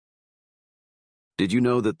Did you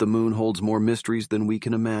know that the moon holds more mysteries than we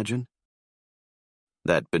can imagine?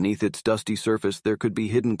 That beneath its dusty surface there could be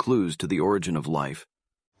hidden clues to the origin of life,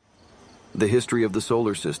 the history of the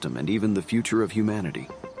solar system, and even the future of humanity.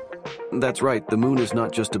 That's right, the moon is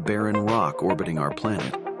not just a barren rock orbiting our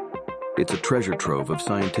planet. It's a treasure trove of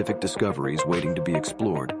scientific discoveries waiting to be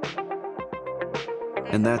explored.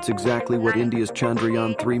 And that's exactly what India's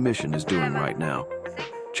Chandrayaan-3 mission is doing right now.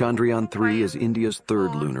 Chandrayaan-3 is India's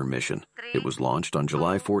third lunar mission. It was launched on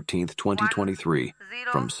July 14, 2023,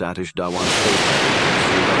 from Satish Dhawan Space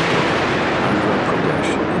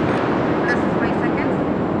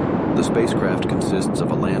Centre, The spacecraft consists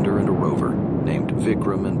of a lander and a rover, named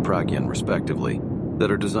Vikram and Pragyan respectively, that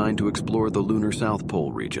are designed to explore the lunar South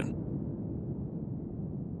Pole region.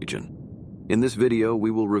 In this video,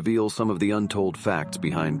 we will reveal some of the untold facts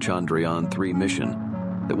behind Chandrayaan-3 mission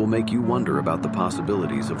that will make you wonder about the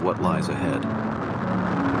possibilities of what lies ahead. We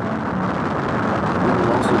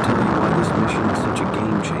will also tell you why this mission is such a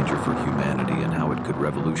game changer for humanity and how it could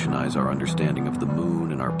revolutionize our understanding of the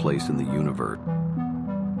moon and our place in the universe.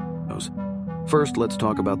 First, let's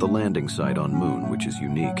talk about the landing site on Moon, which is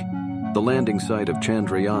unique. The landing site of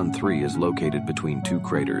Chandrayaan-3 is located between two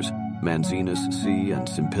craters, Manzinus C and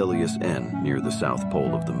Simpilius N, near the south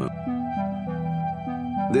pole of the moon.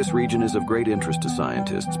 This region is of great interest to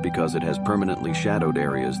scientists because it has permanently shadowed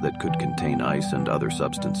areas that could contain ice and other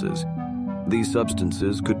substances. These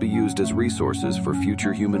substances could be used as resources for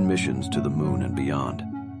future human missions to the moon and beyond.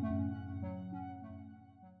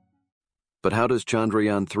 But how does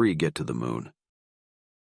Chandrayaan-3 get to the moon?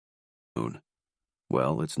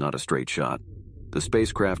 Well, it's not a straight shot. The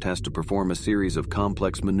spacecraft has to perform a series of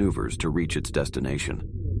complex maneuvers to reach its destination.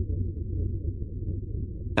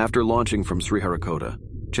 After launching from Sriharikota,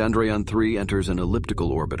 Chandrayaan-3 enters an elliptical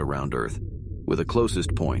orbit around Earth, with a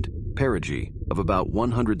closest point, perigee, of about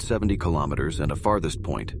 170 kilometers and a farthest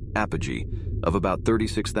point, apogee, of about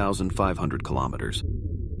 36,500 kilometers.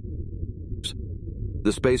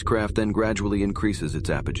 The spacecraft then gradually increases its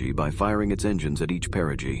apogee by firing its engines at each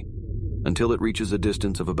perigee, until it reaches a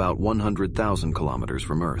distance of about 100,000 kilometers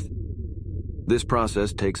from Earth. This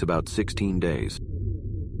process takes about 16 days.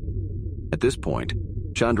 At this point,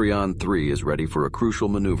 Chandrayaan-3 is ready for a crucial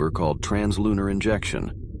maneuver called translunar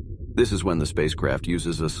injection. This is when the spacecraft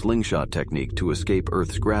uses a slingshot technique to escape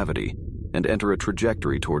Earth's gravity and enter a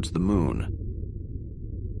trajectory towards the moon.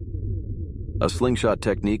 A slingshot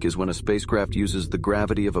technique is when a spacecraft uses the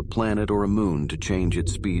gravity of a planet or a moon to change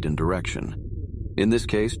its speed and direction. In this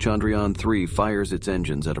case, Chandrayaan-3 fires its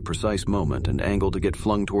engines at a precise moment and angle to get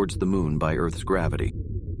flung towards the moon by Earth's gravity.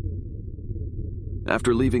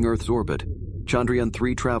 After leaving Earth's orbit,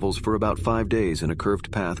 Chandrayaan-3 travels for about 5 days in a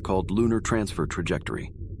curved path called lunar transfer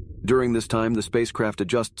trajectory. During this time, the spacecraft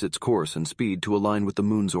adjusts its course and speed to align with the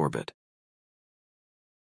moon's orbit.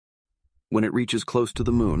 When it reaches close to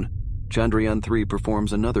the moon, Chandrayaan-3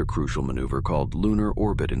 performs another crucial maneuver called lunar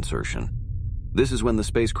orbit insertion. This is when the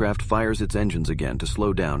spacecraft fires its engines again to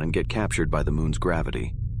slow down and get captured by the moon's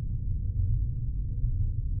gravity.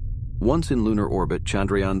 Once in lunar orbit,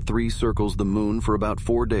 Chandrayaan-3 circles the moon for about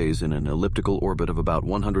 4 days in an elliptical orbit of about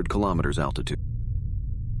 100 kilometers altitude.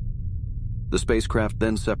 The spacecraft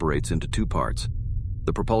then separates into two parts,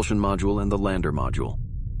 the propulsion module and the lander module.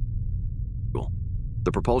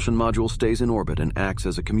 The propulsion module stays in orbit and acts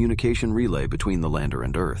as a communication relay between the lander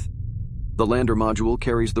and Earth. The lander module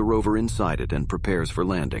carries the rover inside it and prepares for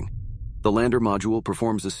landing. The lander module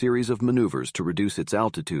performs a series of maneuvers to reduce its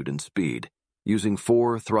altitude and speed, using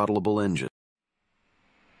 4 throttleable engines.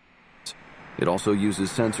 It also uses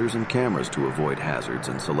sensors and cameras to avoid hazards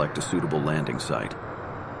and select a suitable landing site.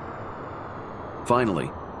 Finally,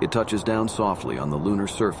 it touches down softly on the lunar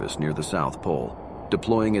surface near the South Pole,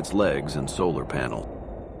 deploying its legs and solar panel.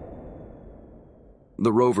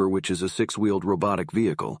 The rover, which is a 6-wheeled robotic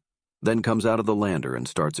vehicle, then comes out of the lander and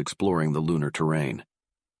starts exploring the lunar terrain.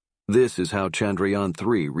 This is how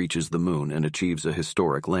Chandrayaan-3 reaches the moon and achieves a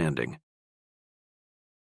historic landing.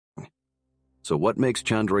 So what makes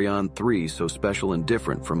Chandrayaan-3 so special and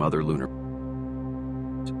different from other lunar?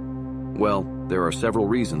 Well, there are several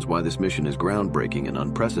reasons why this mission is groundbreaking and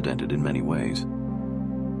unprecedented in many ways.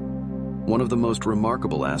 One of the most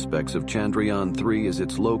remarkable aspects of Chandrayaan-3 is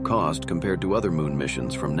its low cost compared to other moon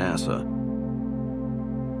missions from NASA.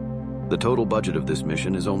 The total budget of this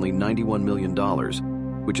mission is only $91 million,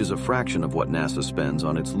 which is a fraction of what NASA spends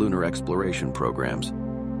on its lunar exploration programs.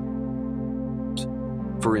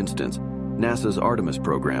 For instance, NASA's Artemis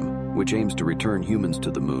program, which aims to return humans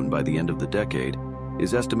to the moon by the end of the decade,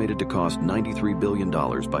 is estimated to cost $93 billion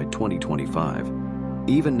by 2025.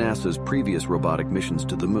 Even NASA's previous robotic missions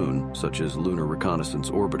to the moon, such as Lunar Reconnaissance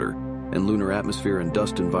Orbiter, and Lunar Atmosphere and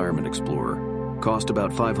Dust Environment Explorer cost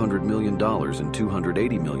about $500 million and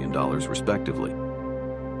 $280 million, respectively.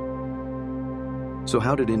 So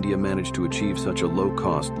how did India manage to achieve such a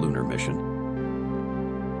low-cost lunar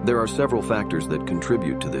mission? There are several factors that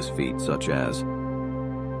contribute to this feat, such as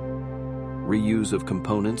reuse of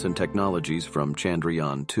components and technologies from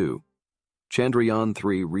Chandrayaan-2.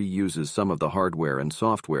 Chandrayaan-3 reuses some of the hardware and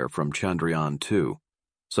software from Chandrayaan-2,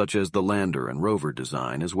 such as the lander and rover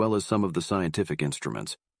design, as well as some of the scientific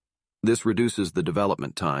instruments. This reduces the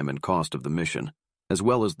development time and cost of the mission, as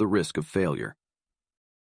well as the risk of failure.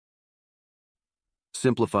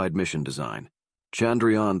 Simplified mission design.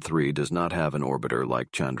 Chandrayaan-3 does not have an orbiter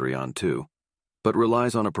like Chandrayaan-2, but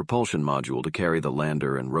relies on a propulsion module to carry the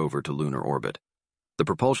lander and rover to lunar orbit. The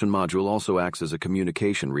propulsion module also acts as a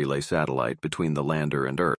communication relay satellite between the lander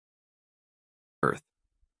and Earth.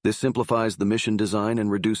 This simplifies the mission design and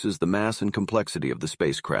reduces the mass and complexity of the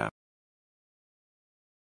spacecraft.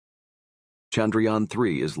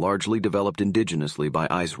 Chandrayaan-3 is largely developed indigenously by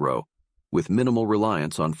Isro, with minimal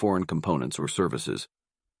reliance on foreign components or services.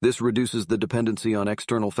 This reduces the dependency on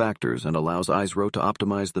external factors and allows Isro to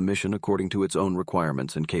optimize the mission according to its own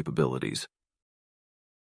requirements and capabilities.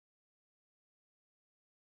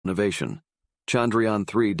 Innovation.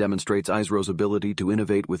 Chandrayaan-3 demonstrates Isro's ability to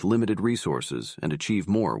innovate with limited resources and achieve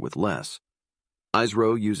more with less.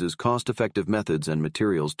 Isro uses cost-effective methods and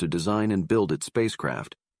materials to design and build its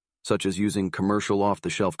spacecraft, such as using commercial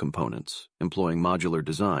off-the-shelf components, employing modular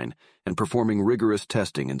design, and performing rigorous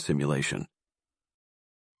testing and simulation.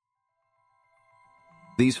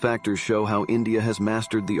 These factors show how India has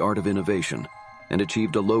mastered the art of innovation and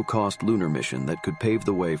achieved a low-cost lunar mission that could pave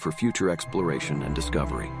the way for future exploration and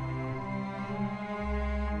discovery.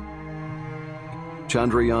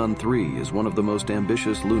 Chandrayaan-3 is one of the most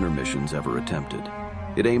ambitious lunar missions ever attempted.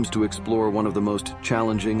 It aims to explore one of the most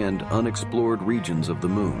challenging and unexplored regions of the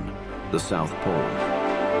Moon, the South Pole.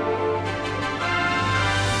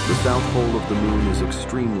 The South Pole of the Moon is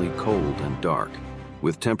extremely cold and dark,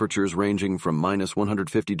 with temperatures ranging from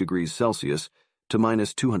 -150 degrees Celsius to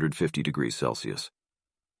 -250 degrees Celsius.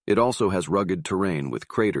 It also has rugged terrain with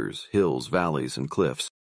craters, hills, valleys, and cliffs.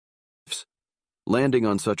 Landing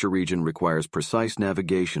on such a region requires precise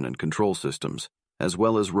navigation and control systems, as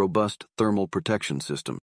well as robust thermal protection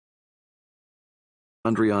systems.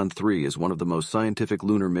 Chandrayaan-3 is one of the most scientific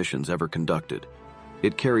lunar missions ever conducted.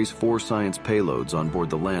 It carries 4 science payloads on board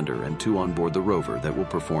the lander and 2 on board the rover that will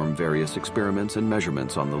perform various experiments and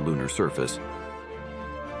measurements on the lunar surface.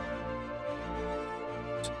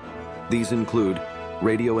 These include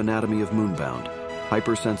radio anatomy of moonbound,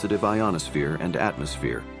 hypersensitive ionosphere and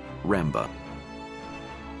atmosphere, RAMBA.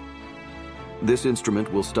 This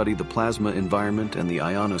instrument will study the plasma environment and the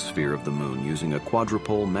ionosphere of the Moon using a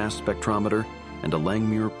quadrupole mass spectrometer and a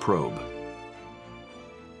Langmuir probe.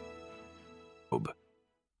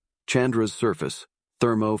 Chandra's surface,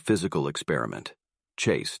 thermo-physical experiment,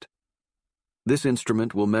 CHASTE. This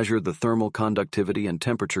instrument will measure the thermal conductivity and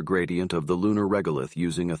temperature gradient of the lunar regolith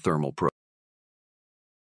using a thermal probe.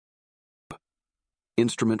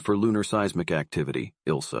 Instrument for Lunar Seismic Activity,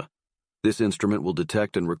 ILSA. This instrument will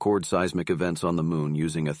detect and record seismic events on the Moon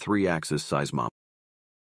using a 3-axis seismometer.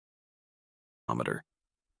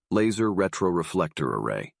 Laser Retroreflector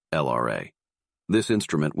Array, LRA. This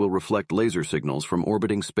instrument will reflect laser signals from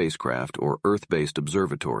orbiting spacecraft or Earth-based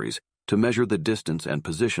observatories to measure the distance and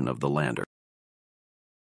position of the lander.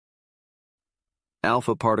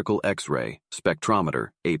 Alpha Particle X-ray Spectrometer,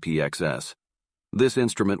 APXS. This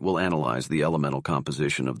instrument will analyze the elemental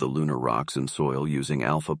composition of the lunar rocks and soil using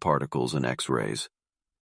alpha particles and X-rays.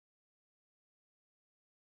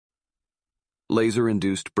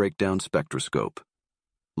 Laser-induced breakdown spectroscope,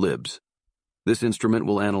 LIBS. This instrument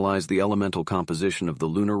will analyze the elemental composition of the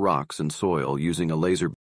lunar rocks and soil using a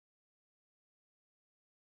laser.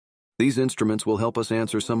 These instruments will help us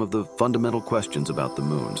answer some of the fundamental questions about the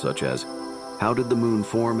Moon, such as, how did the Moon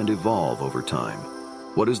form and evolve over time?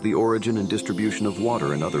 What is the origin and distribution of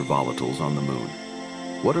water and other volatiles on the Moon?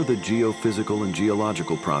 What are the geophysical and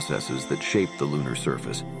geological processes that shape the lunar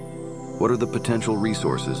surface? What are the potential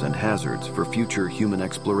resources and hazards for future human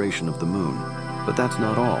exploration of the Moon? But that's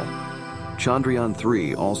not all.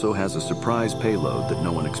 Chandrayaan-3 also has a surprise payload that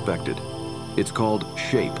no one expected. It's called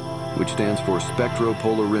SHAPE, which stands for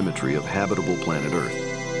Spectropolarimetry of Habitable Planet Earth.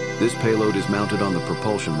 This payload is mounted on the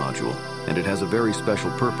propulsion module, and it has a very special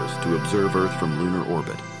purpose to observe Earth from lunar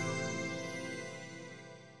orbit.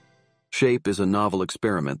 SHAPE is a novel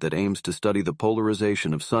experiment that aims to study the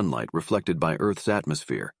polarization of sunlight reflected by Earth's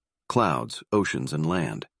atmosphere, clouds, oceans, and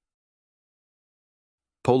land.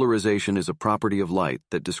 Polarization is a property of light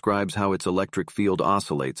that describes how its electric field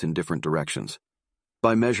oscillates in different directions.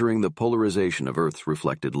 By measuring the polarization of Earth's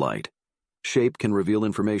reflected light, SHAPE can reveal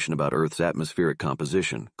information about Earth's atmospheric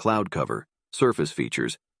composition, cloud cover, surface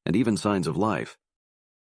features, and even signs of life.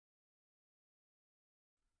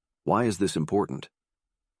 Why is this important?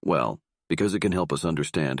 Well, because it can help us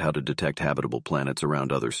understand how to detect habitable planets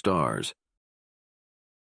around other stars.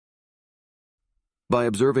 By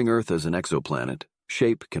observing Earth as an exoplanet,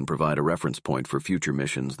 SHAPE can provide a reference point for future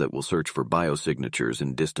missions that will search for biosignatures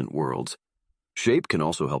in distant worlds. SHAPE can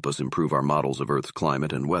also help us improve our models of Earth's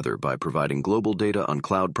climate and weather by providing global data on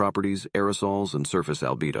cloud properties, aerosols, and surface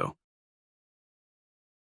albedo.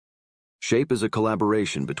 SHAPE is a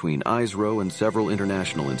collaboration between Isro and several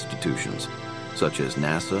international institutions, such as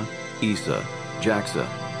NASA, ESA, JAXA,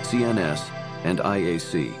 CNS, and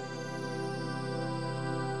IAC.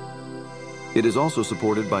 It is also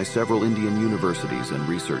supported by several Indian universities and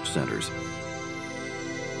research centers.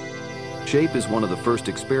 SHAPE is one of the first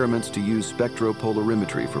experiments to use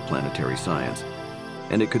spectropolarimetry for planetary science,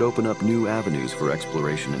 and it could open up new avenues for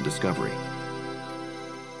exploration and discovery.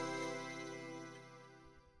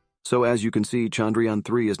 So as you can see, Chandrayaan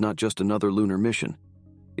 3 is not just another lunar mission.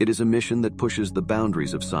 It is a mission that pushes the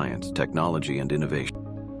boundaries of science, technology, and innovation.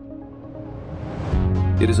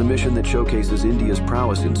 It is a mission that showcases India's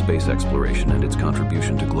prowess in space exploration and its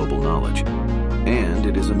contribution to global knowledge. And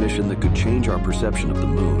it is a mission that could change our perception of the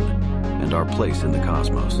moon and our place in the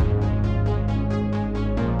cosmos.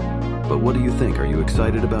 But what do you think? Are you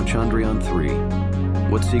excited about Chandrayaan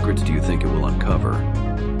 3? What secrets do you think it will uncover?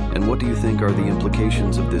 And what do you think are the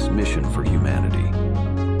implications of this mission for humanity?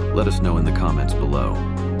 Let us know in the comments below.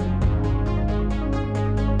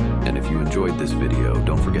 And if you enjoyed this video,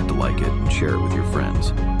 don't forget to like it and share it with your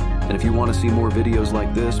friends. And if you want to see more videos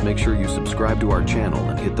like this, make sure you subscribe to our channel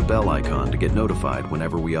and hit the bell icon to get notified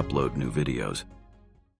whenever we upload new videos.